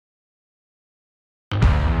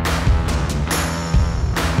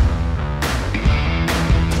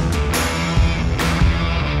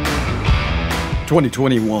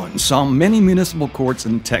2021 saw many municipal courts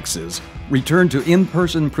in Texas return to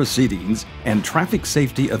in-person proceedings and traffic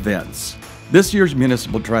safety events. This year's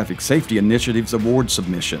Municipal Traffic Safety Initiatives award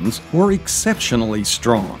submissions were exceptionally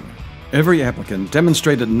strong. Every applicant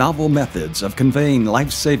demonstrated novel methods of conveying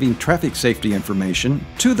life-saving traffic safety information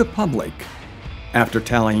to the public. After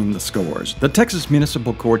tallying the scores, the Texas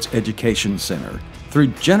Municipal Courts Education Center, through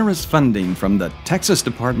generous funding from the Texas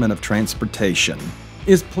Department of Transportation,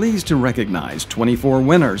 is pleased to recognize 24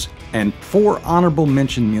 winners and 4 honorable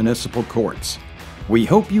mention municipal courts. We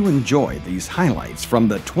hope you enjoy these highlights from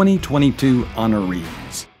the 2022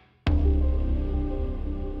 honorees.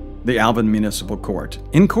 The Alvin Municipal Court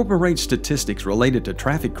incorporates statistics related to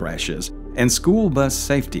traffic crashes and school bus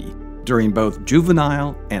safety during both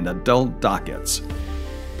juvenile and adult dockets.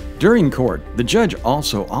 During court, the judge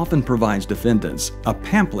also often provides defendants a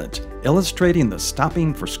pamphlet illustrating the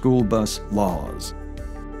stopping for school bus laws.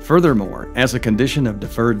 Furthermore, as a condition of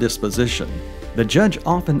deferred disposition, the judge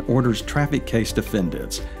often orders traffic case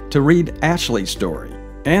defendants to read Ashley's story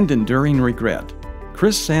and Enduring Regret,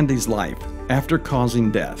 Chris Sandy's life after causing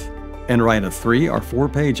death, and write a 3- or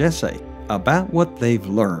 4-page essay about what they've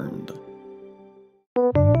learned.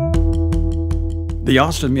 The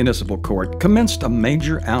Austin Municipal Court commenced a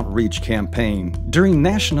major outreach campaign during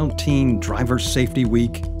National Teen Driver Safety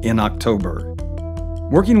Week in October.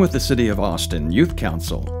 Working with the City of Austin Youth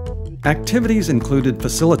Council, activities included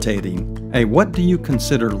facilitating a What Do You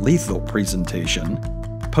Consider Lethal presentation,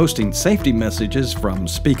 posting safety messages from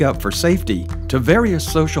Speak Up for Safety to various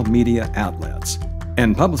social media outlets,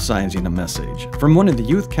 and publicizing a message from one of the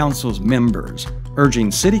Youth Council's members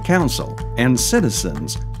urging City Council and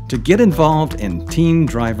citizens to get involved in teen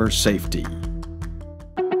driver safety.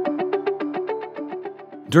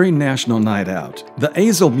 During National Night Out, the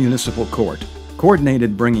Azle Municipal Court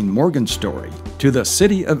coordinated bringing Morgan's story to the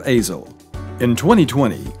city of Azle. In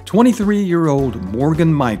 2020, 23-year-old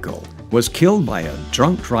Morgan Michael was killed by a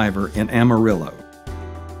drunk driver in Amarillo.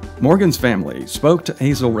 Morgan's family spoke to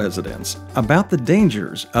Azle residents about the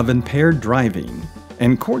dangers of impaired driving,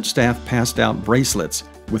 and court staff passed out bracelets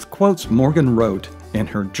with quotes Morgan wrote in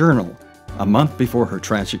her journal a month before her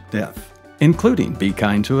tragic death, including "Be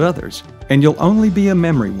kind to others, and you'll only be a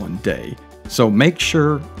memory one day, so make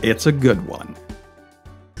sure it's a good one."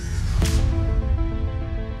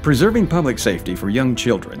 Preserving public safety for young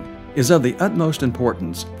children is of the utmost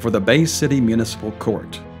importance for the Bay City Municipal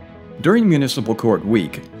Court. During Municipal Court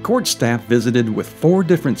Week, court staff visited with 4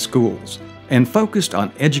 different schools and focused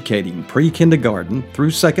on educating pre-kindergarten through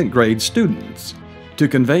 2nd grade students to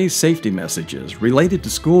convey safety messages related to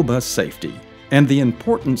school bus safety and the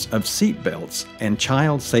importance of seat belts and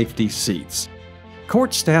child safety seats.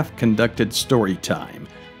 Court staff conducted story time,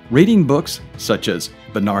 reading books such as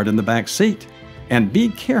Bernard in the Back Seat and Be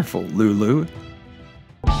Careful, Lulu.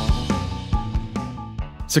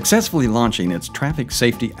 Successfully launching its traffic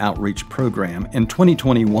safety outreach program in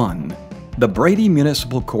 2021, the Brady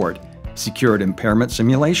Municipal Court secured impairment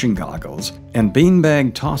simulation goggles and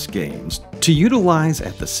beanbag toss games to utilize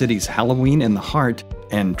at the city's Halloween in the Heart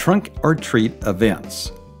and Trunk or Treat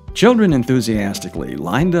events. Children enthusiastically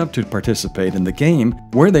lined up to participate in the game,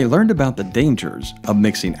 where they learned about the dangers of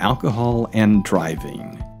mixing alcohol and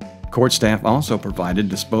driving. Court staff also provided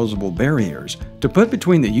disposable barriers to put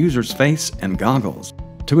between the user's face and goggles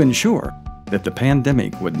to ensure that the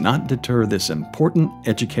pandemic would not deter this important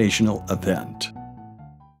educational event.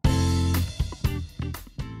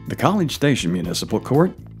 The College Station Municipal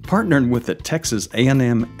Court partnered with the Texas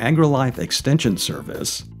A&M AgriLife Extension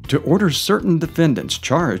Service to order certain defendants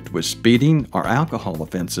charged with speeding or alcohol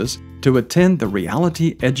offenses to attend the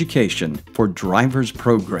Reality Education for Drivers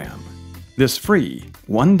program. This free,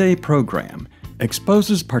 one-day program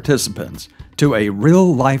exposes participants to a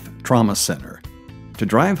real-life trauma center to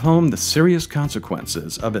drive home the serious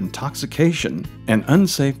consequences of intoxication and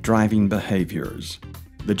unsafe driving behaviors.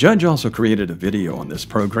 The judge also created a video on this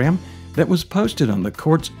program that was posted on the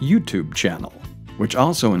court's YouTube channel, which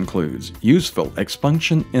also includes useful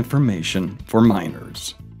expunction information for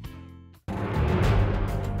minors.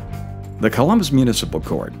 The Columbus Municipal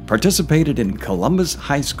Court participated in Columbus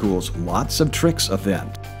High School's Lots of Tricks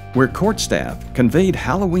event, where court staff conveyed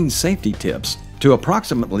Halloween safety tips to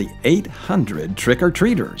approximately 800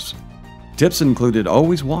 trick-or-treaters. Tips included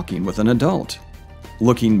always walking with an adult,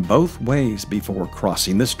 looking both ways before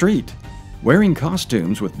crossing the street, wearing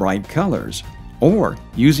costumes with bright colors, or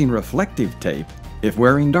using reflective tape if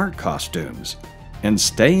wearing dark costumes, and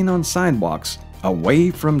staying on sidewalks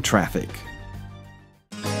away from traffic.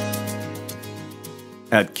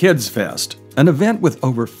 At Kids Fest, an event with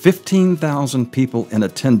over 15,000 people in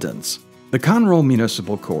attendance, the Conroe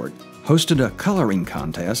Municipal Court hosted a coloring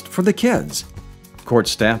contest for the kids. Court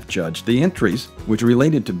staff judged the entries, which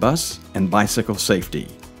related to bus and bicycle safety.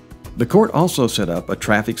 The court also set up a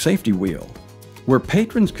traffic safety wheel, where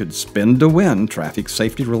patrons could spin to win traffic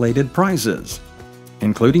safety-related prizes,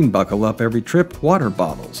 including Buckle Up Every Trip water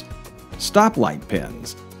bottles, stoplight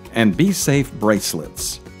pins, and Be Safe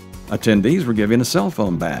bracelets. Attendees were given a cell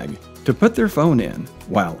phone bag to put their phone in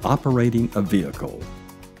while operating a vehicle.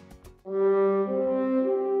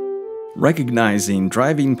 Recognizing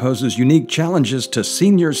driving poses unique challenges to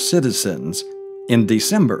senior citizens, in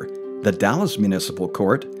December, the Dallas Municipal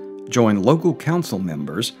Court joined local council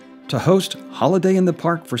members to host Holiday in the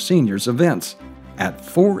Park for Seniors events at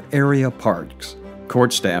 4 area parks.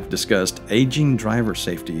 Court staff discussed aging driver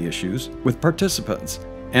safety issues with participants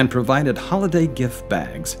and provided holiday gift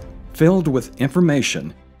bags filled with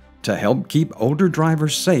information to help keep older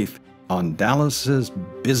drivers safe on Dallas's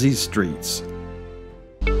busy streets.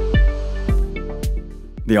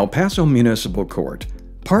 The El Paso Municipal Court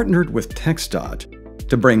partnered with TxDOT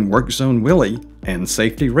to bring Work Zone Willie and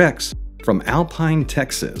Safety Rex from Alpine,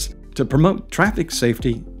 Texas, to promote traffic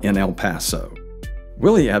safety in El Paso.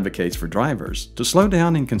 Willie advocates for drivers to slow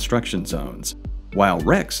down in construction zones, while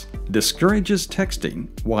Rex discourages texting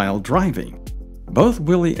while driving. Both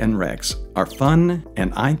Willie and Rex are fun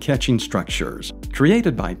and eye-catching structures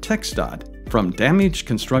created by TxDOT from damaged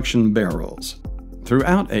construction barrels.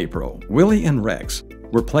 Throughout April, Willie and Rex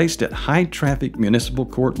were placed at high-traffic municipal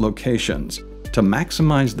court locations to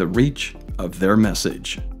maximize the reach of their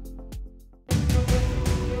message.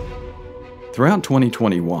 Throughout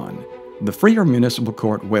 2021, the Freer Municipal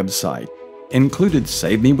Court website included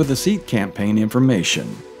Save Me with a Seat campaign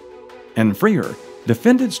information. And Freer,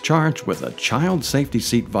 defendants charged with a child safety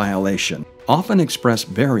seat violation often express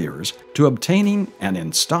barriers to obtaining and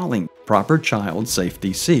installing proper child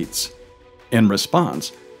safety seats. In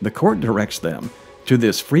response, the court directs them to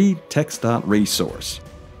this free TxDOT resource.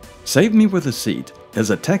 Save Me with a Seat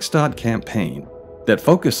is a TxDOT campaign that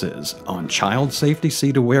focuses on child safety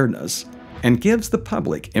seat awareness and gives the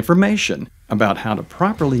public information about how to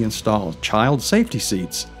properly install child safety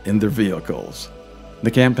seats in their vehicles. The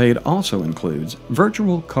campaign also includes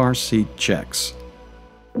virtual car seat checks.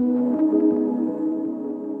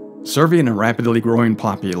 Serving a rapidly growing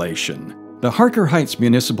population, the Harker Heights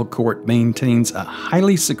Municipal Court maintains a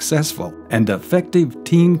highly successful and effective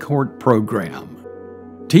teen court program.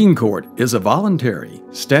 Teen court is a voluntary,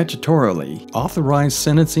 statutorily authorized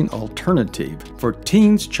sentencing alternative for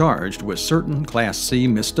teens charged with certain Class C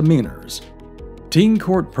misdemeanors. Teen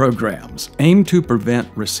court programs aim to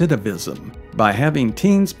prevent recidivism by having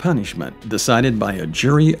teens' punishment decided by a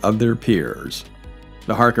jury of their peers.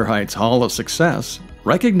 The Harker Heights Hall of Success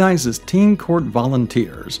recognizes teen court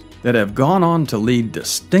volunteers that have gone on to lead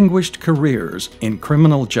distinguished careers in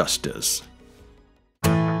criminal justice.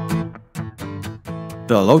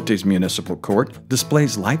 The Elotes Municipal Court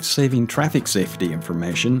displays life-saving traffic safety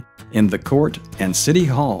information in the court and City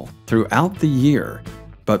Hall throughout the year,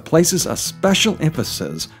 but places a special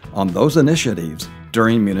emphasis on those initiatives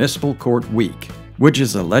during Municipal Court Week, which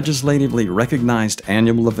is a legislatively recognized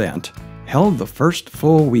annual event held the first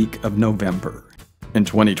full week of November. In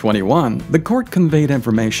 2021, the court conveyed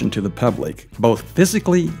information to the public both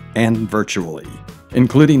physically and virtually,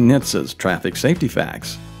 including NHTSA's Traffic Safety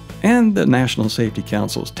Facts and the National Safety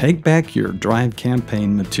Council's Take Back Your Drive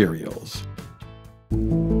campaign materials.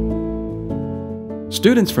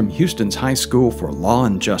 Students from Houston's High School for Law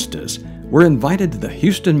and Justice were invited to the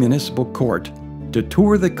Houston Municipal Court to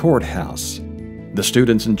tour the courthouse. The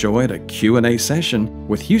students enjoyed a Q&A session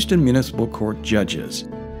with Houston Municipal Court judges,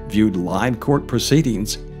 viewed live court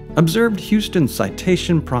proceedings, observed Houston's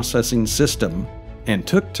citation processing system, and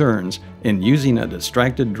took turns in using a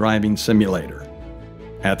distracted driving simulator.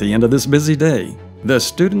 At the end of this busy day, the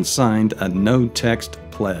students signed a no-text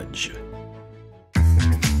pledge.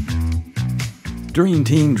 During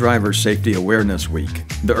Teen Driver Safety Awareness Week,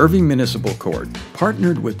 the Irving Municipal Court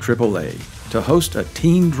partnered with AAA to host a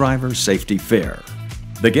Teen Driver Safety Fair.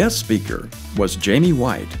 The guest speaker was Jamie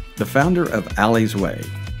White, the founder of Alley's Way,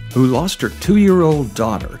 who lost her 2-year-old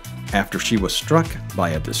daughter after she was struck by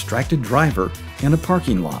a distracted driver in a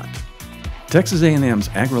parking lot. Texas A&M's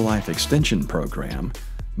AgriLife Extension program,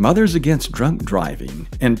 Mothers Against Drunk Driving,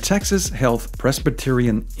 and Texas Health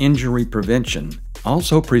Presbyterian Injury Prevention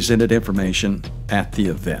also presented information at the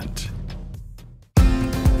event.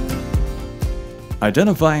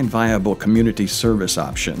 Identifying viable community service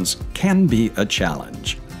options can be a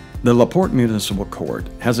challenge. The LaPorte Municipal Court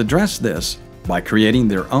has addressed this by creating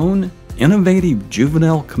their own innovative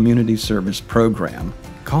juvenile community service program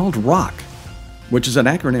called ROCK, which is an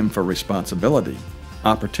acronym for responsibility,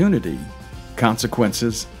 opportunity,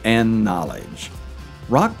 consequences, and knowledge.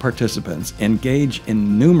 ROC participants engage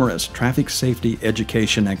in numerous traffic safety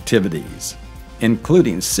education activities,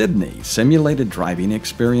 including Sydney simulated driving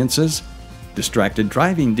experiences, distracted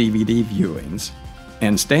driving DVD viewings,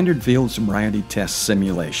 and standard field sobriety test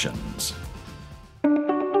simulations.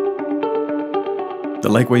 The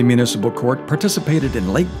Lakeway Municipal Court participated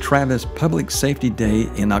in Lake Travis Public Safety Day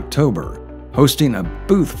in October, hosting a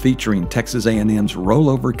booth featuring Texas A&M's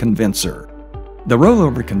Rollover Convincer. The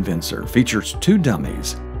Rollover Convincer features 2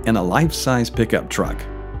 dummies and a life-size pickup truck,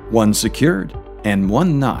 one secured and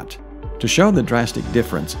one not, to show the drastic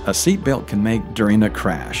difference a seatbelt can make during a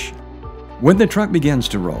crash. When the truck begins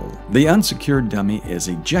to roll, the unsecured dummy is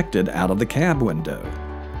ejected out of the cab window,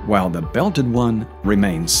 while the belted one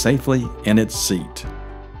remains safely in its seat.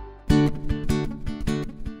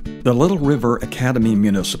 The Little River Academy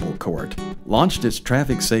Municipal Court launched its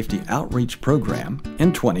traffic safety outreach program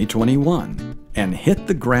in 2021 and hit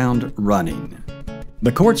the ground running.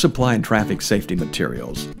 The court supplied traffic safety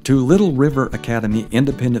materials to Little River Academy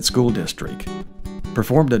Independent School District,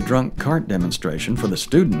 performed a drunk cart demonstration for the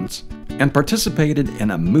students, and participated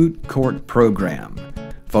in a moot court program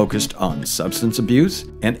focused on substance abuse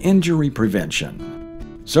and injury prevention.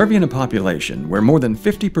 Serving a population where more than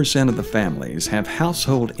 50% of the families have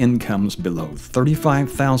household incomes below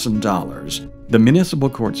 $35,000, the municipal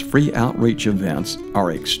court's free outreach events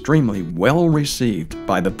are extremely well received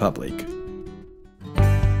by the public.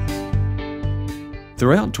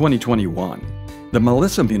 Throughout 2021, the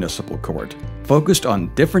Melissa Municipal Court focused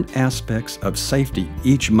on different aspects of safety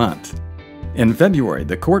each month. In February,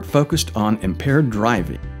 the court focused on impaired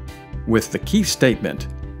driving, with the key statement,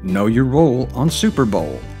 "Know your role on Super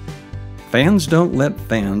Bowl. Fans don't let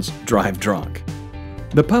fans drive drunk."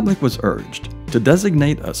 The public was urged to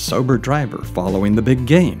designate a sober driver following the big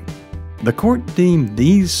game. The court deemed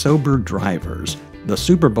these sober drivers the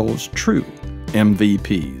Super Bowl's true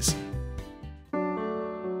MVPs.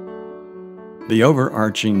 The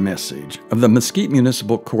overarching message of the Mesquite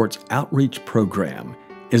Municipal Court's outreach program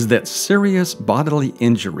is that serious bodily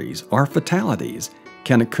injuries or fatalities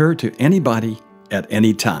can occur to anybody at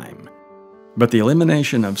any time. But the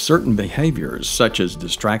elimination of certain behaviors such as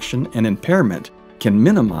distraction and impairment can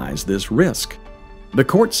minimize this risk. The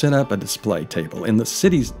court set up a display table in the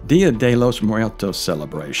city's Dia de los Muertos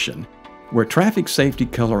celebration, where traffic safety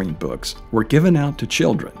coloring books were given out to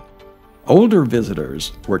children. Older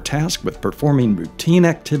visitors were tasked with performing routine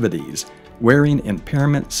activities wearing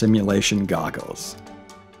impairment simulation goggles.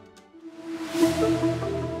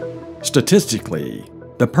 Statistically,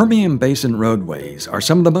 the Permian Basin roadways are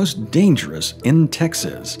some of the most dangerous in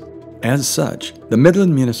Texas. As such, the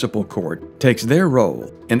Midland Municipal Court takes their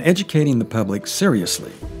role in educating the public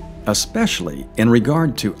seriously, especially in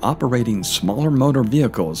regard to operating smaller motor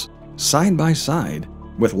vehicles side by side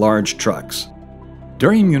with large trucks.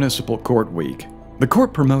 During Municipal Court Week, the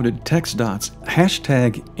court promoted TxDOT's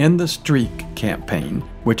 #InTheStreak campaign,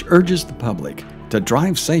 which urges the public to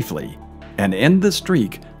drive safely and end the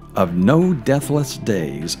streak of no deathless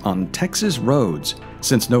days on Texas roads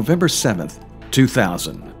since November 7,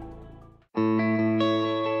 2000.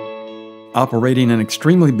 Operating an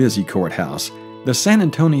extremely busy courthouse, the San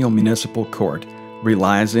Antonio Municipal Court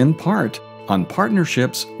relies in part on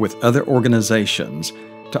partnerships with other organizations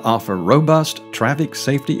to offer robust traffic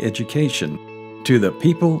safety education to the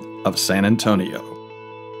people of San Antonio.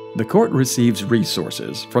 The court receives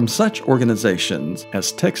resources from such organizations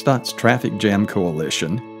as TxDOT's Traffic Jam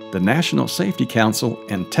Coalition, the National Safety Council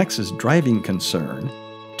and Texas Driving Concern,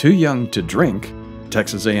 Too Young to Drink,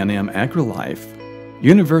 Texas A&M AgriLife,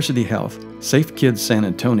 University Health, Safe Kids San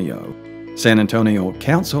Antonio, San Antonio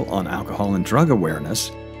Council on Alcohol and Drug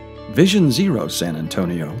Awareness, Vision Zero San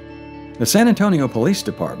Antonio, the San Antonio Police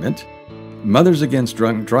Department, Mothers Against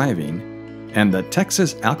Drunk Driving, and the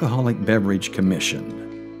Texas Alcoholic Beverage Commission.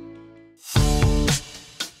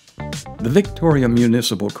 The Victoria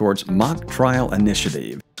Municipal Court's mock trial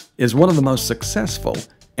initiative is one of the most successful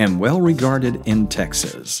and well-regarded in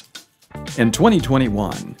Texas. In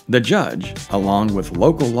 2021, the judge, along with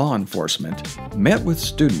local law enforcement, met with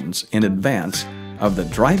students in advance of the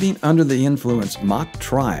Driving Under the Influence mock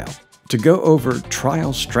trial to go over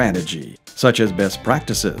trial strategy, such as best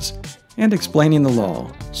practices, and explaining the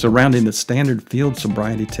law surrounding the standard field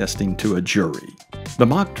sobriety testing to a jury. The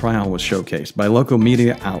mock trial was showcased by local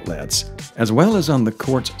media outlets, as well as on the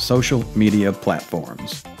court's social media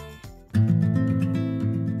platforms.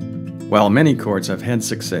 While many courts have had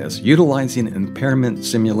success utilizing impairment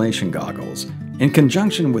simulation goggles in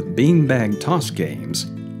conjunction with beanbag toss games,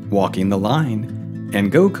 walking the line,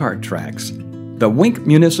 and go-kart tracks, The Wink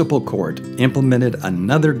Municipal Court implemented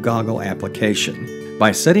another goggle application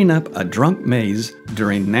by setting up a drunk maze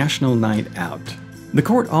during National Night Out. The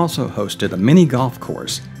court also hosted a mini golf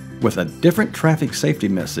course with a different traffic safety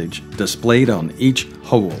message displayed on each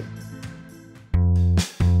hole.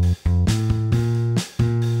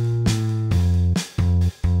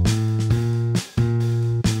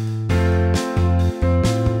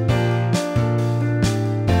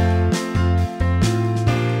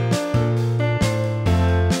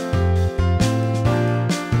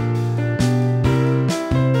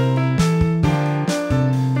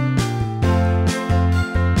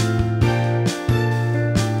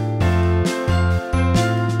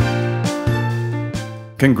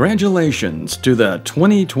 Congratulations to the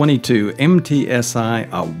 2022 MTSI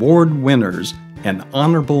Award winners and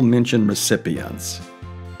honorable mention recipients,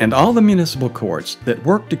 and all the municipal courts that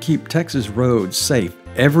work to keep Texas roads safe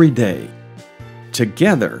every day.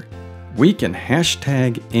 Together, we can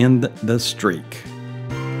 #end the streak.